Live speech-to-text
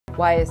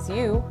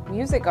YSU,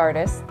 music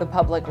artists, the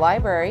public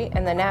library,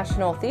 and the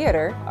National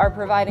Theater are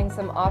providing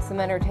some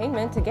awesome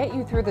entertainment to get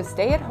you through the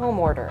stay-at-home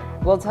order.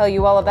 We'll tell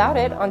you all about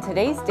it on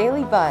today's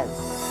Daily Buzz.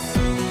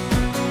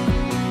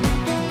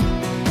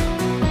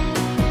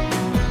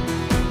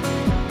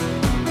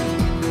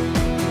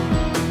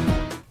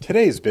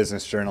 Today's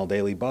Business Journal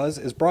Daily Buzz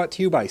is brought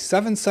to you by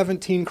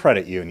 717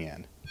 Credit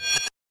Union.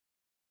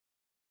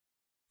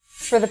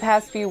 For the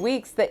past few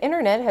weeks, the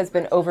internet has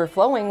been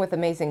overflowing with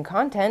amazing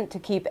content to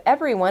keep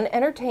everyone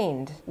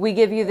entertained. We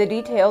give you the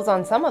details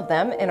on some of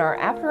them in our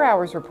After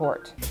Hours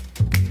report.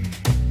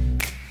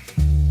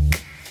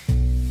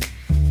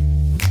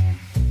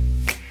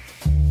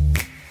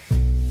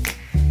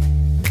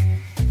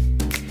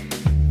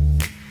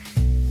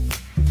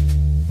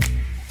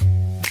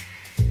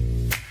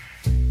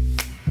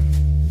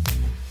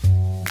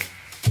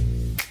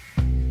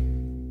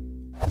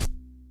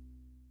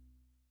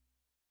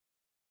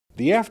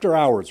 The After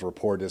Hours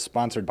report is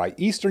sponsored by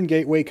Eastern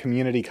Gateway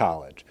Community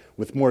College.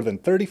 With more than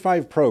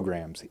 35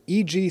 programs,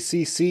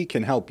 EGCC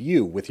can help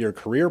you with your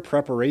career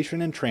preparation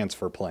and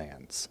transfer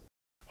plans.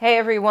 Hey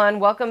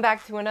everyone, welcome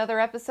back to another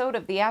episode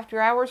of the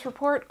After Hours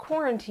Report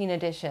Quarantine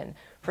Edition.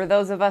 For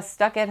those of us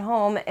stuck at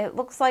home, it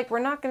looks like we're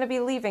not going to be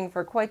leaving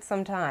for quite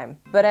some time.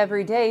 But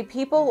every day,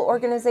 people,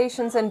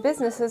 organizations, and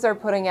businesses are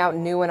putting out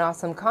new and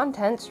awesome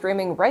content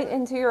streaming right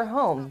into your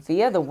home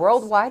via the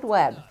World Wide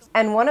Web.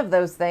 And one of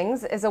those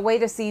things is a way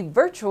to see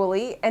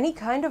virtually any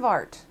kind of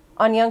art.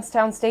 On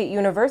Youngstown State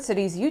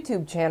University's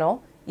YouTube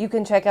channel, you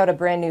can check out a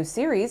brand new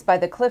series by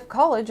the Cliff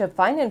College of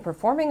Fine and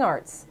Performing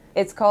Arts.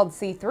 It's called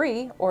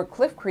C3, or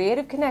Cliff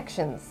Creative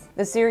Connections.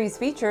 The series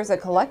features a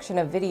collection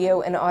of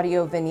video and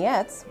audio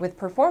vignettes with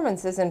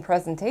performances and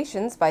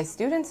presentations by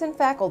students and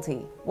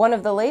faculty. One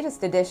of the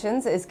latest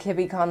additions is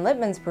Kibby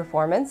Conn-Littman's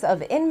performance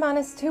of In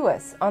Manus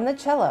Tuus on the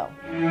cello.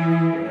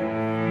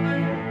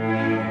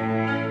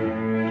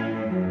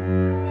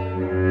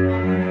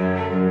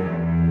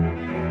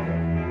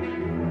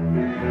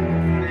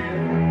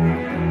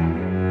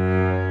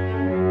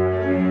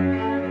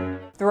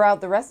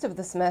 Throughout the rest of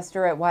the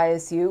semester at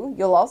YSU,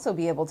 you'll also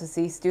be able to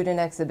see student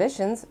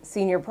exhibitions,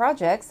 senior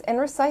projects, and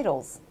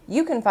recitals.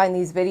 You can find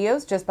these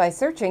videos just by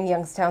searching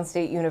Youngstown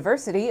State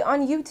University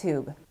on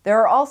YouTube. There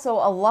are also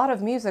a lot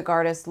of music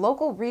artists,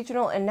 local,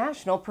 regional, and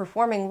national,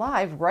 performing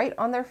live right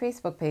on their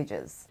Facebook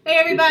pages. Hey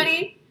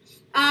everybody!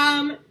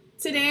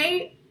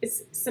 Today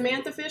is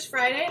Samantha Fish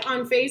Friday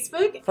on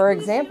Facebook. For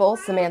example,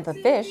 Samantha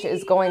Fish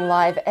is going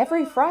live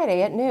every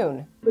Friday at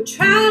noon. With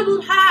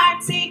troubled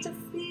hearts, take to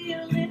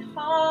feel it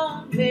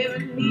home. Never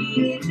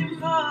needed you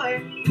more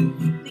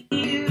than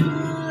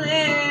you'll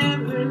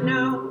ever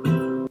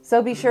know.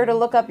 So be sure to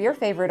look up your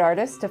favorite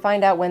artists to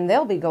find out when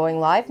they'll be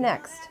going live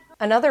next.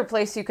 Another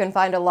place you can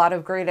find a lot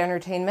of great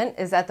entertainment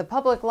is at the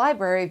Public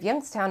Library of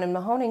Youngstown in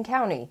Mahoning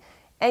County.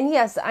 And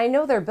yes, I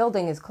know their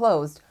building is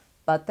closed,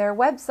 but their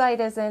website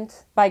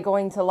isn't. By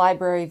going to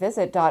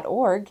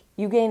libraryvisit.org,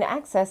 you gain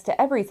access to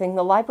everything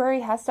the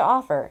library has to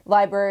offer.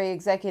 Library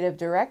Executive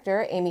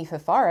Director Amy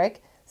Fifarik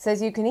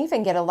says you can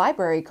even get a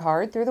library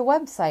card through the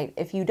website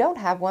if you don't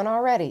have one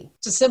already.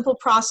 It's a simple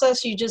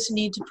process. You just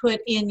need to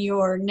put in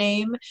your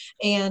name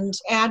and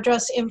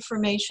address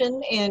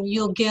information, and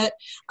you'll get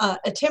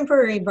a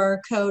temporary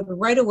barcode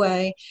right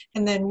away,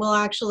 and then we'll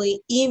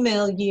actually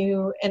email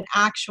you an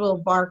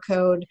actual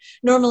barcode.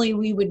 Normally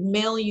we would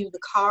mail you the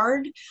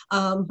card,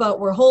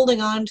 but we're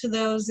holding on to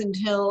those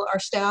until our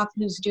staff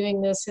who's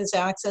doing this has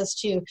access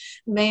to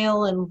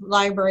mail and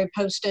library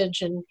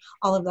postage and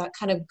all of that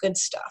kind of good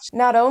stuff.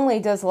 Not only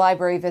does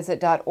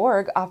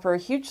libraryvisit.org offer a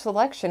huge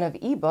selection of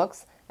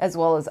ebooks, as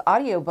well as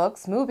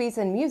audiobooks, movies,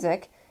 and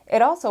music,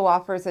 it also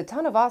offers a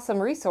ton of awesome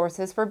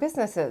resources for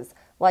businesses,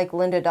 like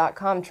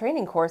lynda.com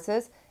training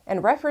courses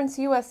and Reference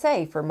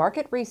USA for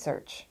market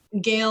research.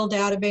 Gale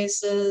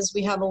databases,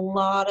 we have a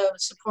lot of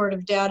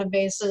supportive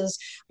databases,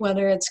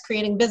 whether it's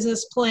creating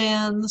business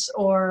plans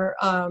or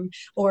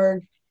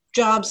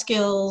job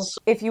skills.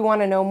 If you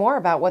want to know more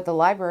about what the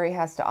library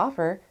has to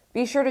offer,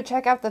 be sure to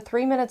check out the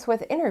 3 Minutes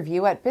with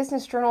interview at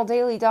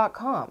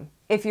businessjournaldaily.com.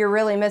 If you're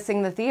really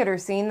missing the theater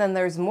scene, then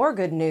there's more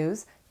good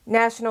news.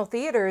 National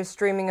Theater is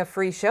streaming a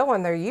free show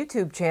on their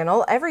YouTube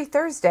channel every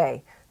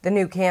Thursday. The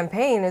new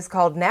campaign is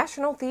called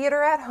National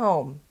Theater at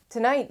Home.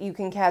 Tonight, you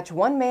can catch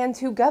One Man,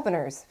 Two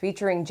Governors,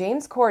 featuring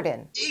James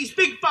Corden. He's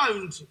big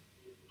boned.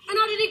 And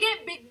how did he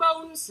get big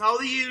bones? Oh,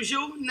 the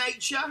usual.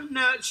 Nature,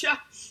 nurture.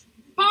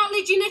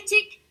 Partly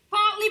genetic,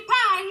 partly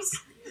pies.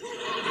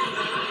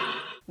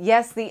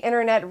 Yes, the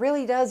internet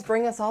really does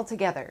bring us all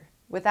together,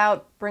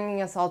 without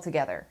bringing us all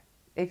together,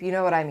 if you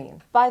know what I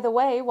mean. By the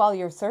way, while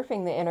you're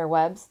surfing the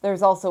interwebs,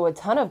 there's also a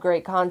ton of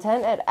great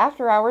content at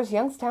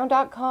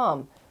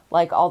AfterHoursYoungstown.com,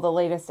 like all the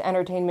latest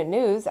entertainment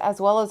news, as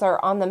well as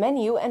our On the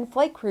Menu and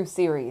Flight Crew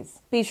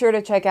series. Be sure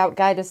to check out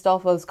Guy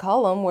DeStolfo's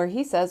column where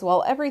he says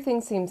while everything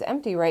seems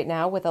empty right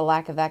now with a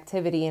lack of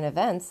activity and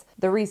events,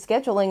 the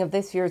rescheduling of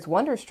this year's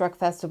Wonderstruck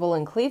Festival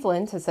in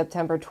Cleveland to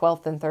September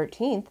 12th and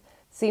 13th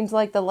seems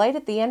like the light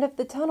at the end of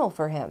the tunnel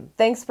for him.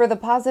 Thanks for the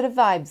positive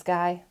vibes,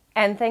 Guy.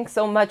 And thanks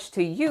so much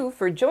to you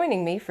for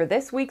joining me for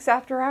this week's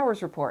After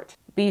Hours Report.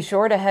 Be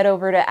sure to head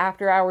over to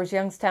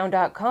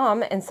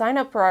afterhoursyoungstown.com and sign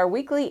up for our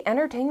weekly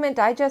Entertainment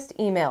Digest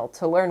email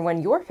to learn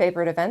when your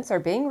favorite events are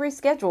being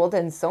rescheduled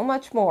and so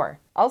much more.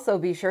 Also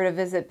be sure to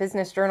visit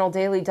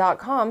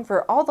businessjournaldaily.com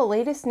for all the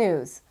latest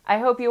news. I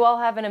hope you all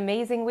have an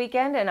amazing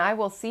weekend, and I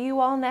will see you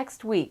all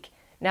next week.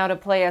 Now to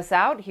play us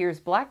out, here's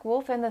Black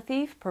Wolf and the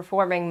Thief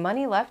performing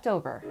Money Left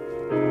Over.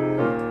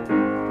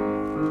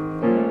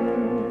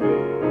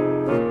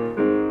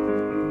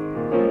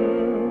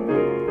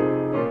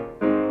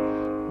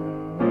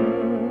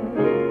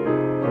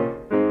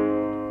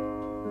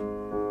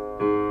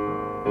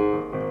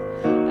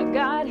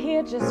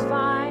 Just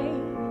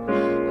fine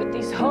with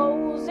these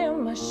holes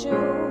in my shoes.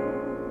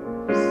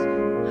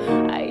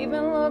 I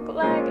even look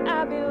like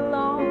I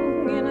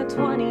belong in a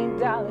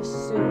 $20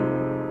 suit.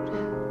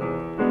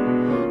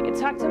 You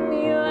talk to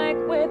me like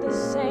we're the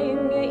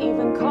same, you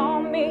even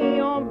call me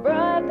your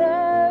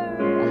brother.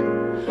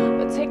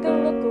 But take a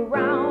look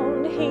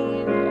around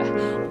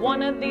here,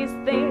 one of these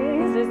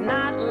things is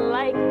not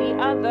like the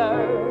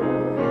other.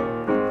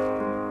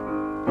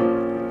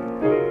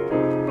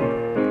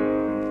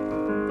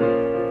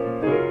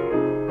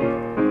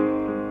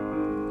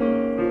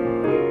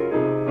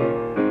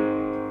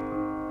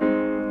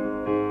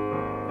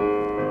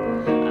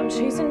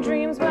 Chasing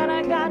dreams, but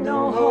I got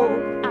no hope.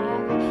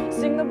 I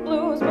sing the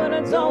blues, but I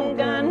don't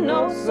got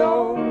no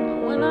soul.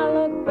 When I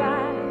look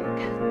back,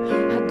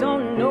 I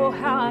don't know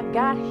how I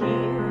got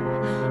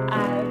here.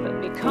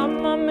 I've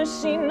become a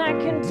machine, I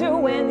can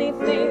do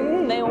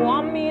anything they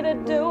want me to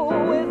do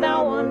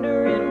without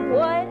wondering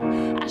what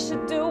I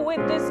should do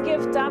with this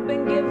gift I've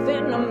been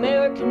given.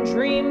 American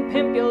dream,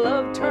 pimp your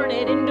love, turn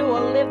it into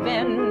a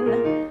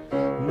living.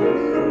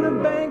 Money in the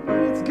bank, but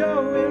it's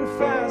going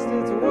fast.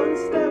 It's one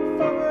step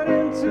forward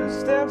and two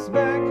steps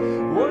back.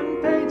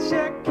 One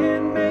paycheck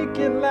can make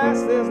it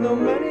last. There's no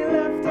money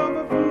left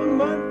over from the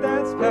month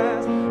that's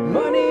passed.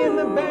 Money in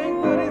the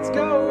bank, but it's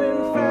going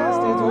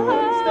fast. It's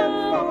one step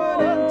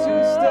forward and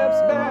two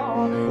steps back.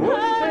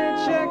 One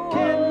paycheck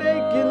can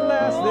make it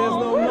last. There's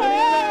no money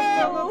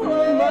left over from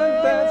the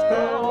month that's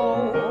passed.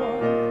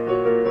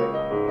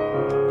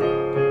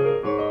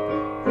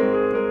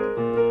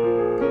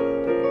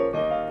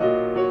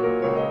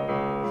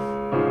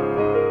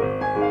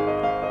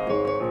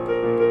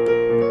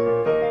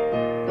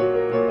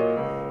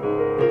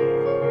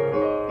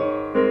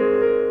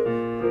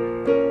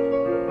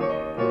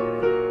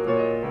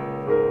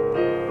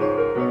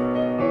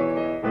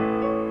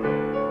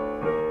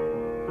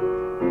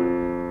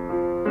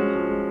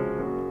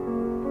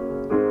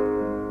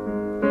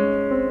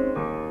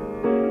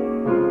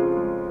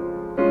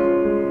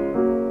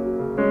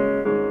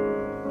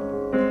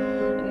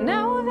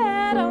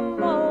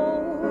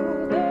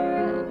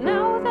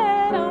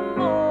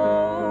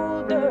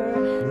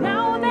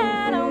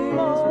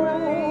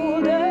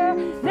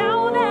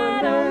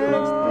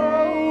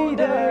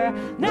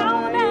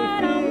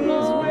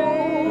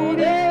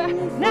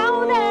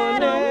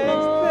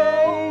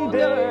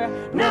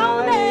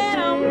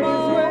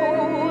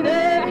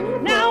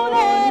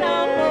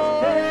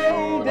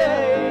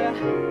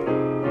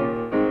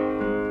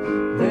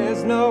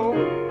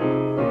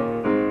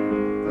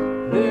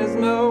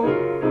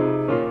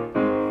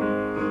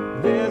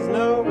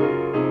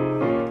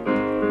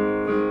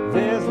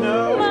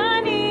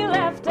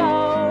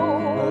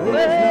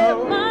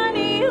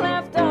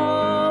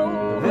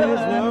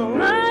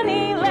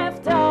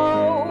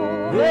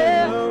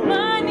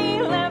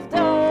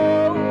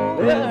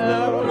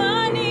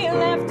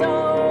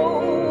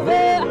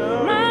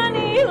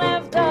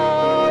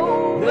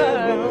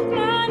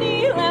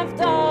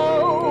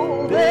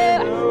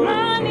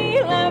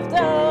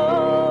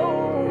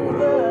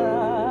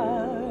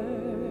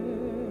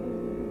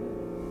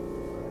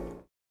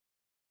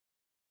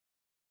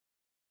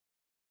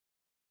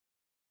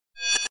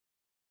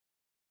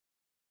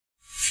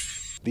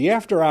 The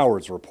After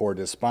Hours Report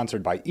is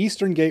sponsored by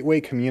Eastern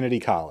Gateway Community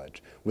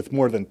College. With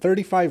more than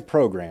 35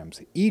 programs,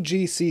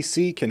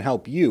 EGCC can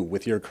help you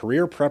with your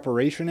career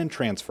preparation and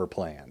transfer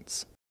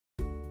plans.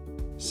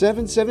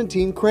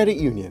 717 Credit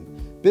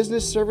Union.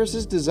 Business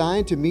services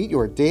designed to meet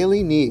your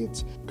daily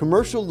needs.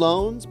 Commercial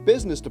loans,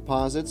 business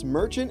deposits,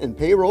 merchant and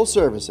payroll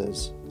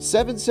services.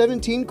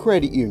 717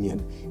 Credit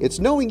Union. It's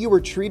knowing you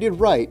were treated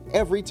right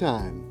every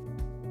time.